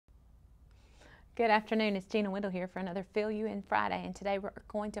Good afternoon, it's Gina Wendell here for another Fill You In Friday, and today we're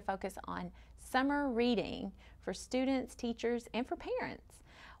going to focus on summer reading for students, teachers, and for parents.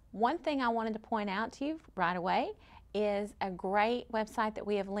 One thing I wanted to point out to you right away is a great website that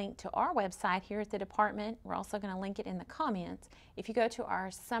we have linked to our website here at the department. We're also going to link it in the comments. If you go to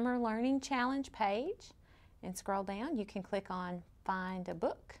our Summer Learning Challenge page and scroll down, you can click on Find a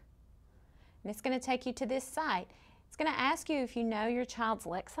Book, and it's going to take you to this site. It's going to ask you if you know your child's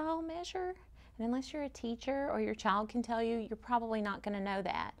Lexile measure. And unless you're a teacher or your child can tell you, you're probably not going to know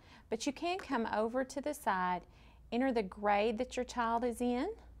that. But you can come over to the side, enter the grade that your child is in,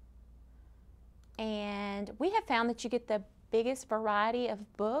 and we have found that you get the biggest variety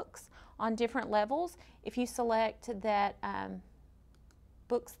of books on different levels. If you select that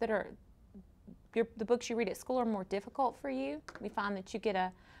books that are the books you read at school are more difficult for you, we find that you get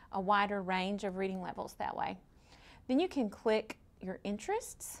a wider range of reading levels that way. Then you can click your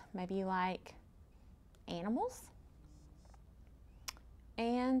interests. Maybe you like animals,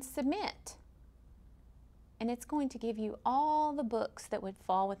 and submit. And it's going to give you all the books that would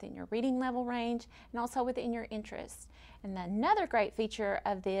fall within your reading level range and also within your interests. And another great feature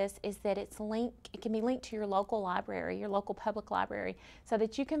of this is that it can be linked to your local library, your local public library, so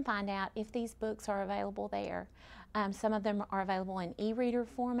that you can find out if these books are available there. Some of them are available in e-reader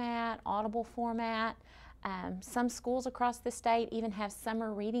format, Audible format. Some schools across the state even have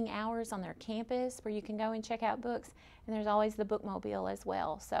summer reading hours on their campus where you can go and check out books, and there's always the bookmobile as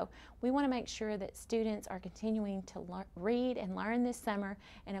well. So we want to make sure that students are continuing to read and learn this summer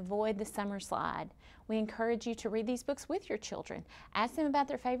and avoid the summer slide. We encourage you to read these books with your children. Ask them about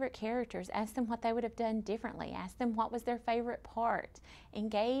their favorite characters. Ask them what they would have done differently. Ask them what was their favorite part.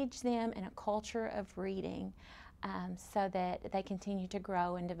 Engage them in a culture of reading. So that they continue to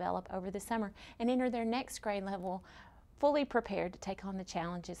grow and develop over the summer and enter their next grade level fully prepared to take on the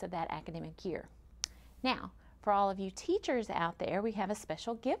challenges of that academic year. Now, for all of you teachers out there, we have a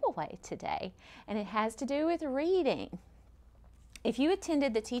special giveaway today, and it has to do with reading. If you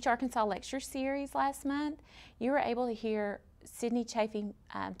attended the Teach Arkansas Lecture Series last month, you were able to hear Sydney Chafee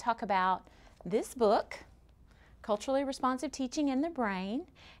talk about this book, Culturally Responsive Teaching in the Brain,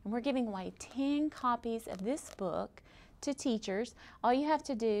 and we're giving away 10 copies of this book to teachers. All you have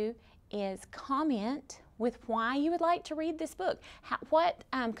to do is comment with why you would like to read this book. What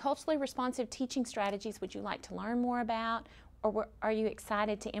culturally responsive teaching strategies would you like to learn more about, or are you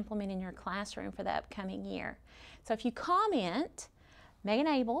excited to implement in your classroom for the upcoming year? So if you comment, Megan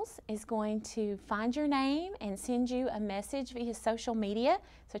Abels is going to find your name and send you a message via social media.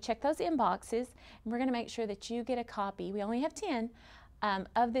 So check those inboxes, and we're going to make sure that you get a copy. We only have 10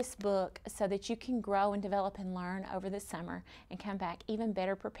 of this book so that you can grow and develop and learn over the summer and come back even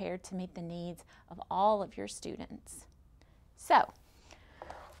better prepared to meet the needs of all of your students. So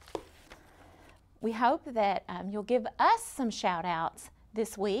we hope that you'll give us some shout outs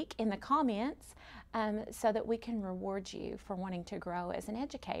this week in the comments so that we can reward you for wanting to grow as an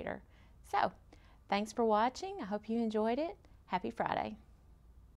educator. So, thanks for watching. I hope you enjoyed it. Happy Friday.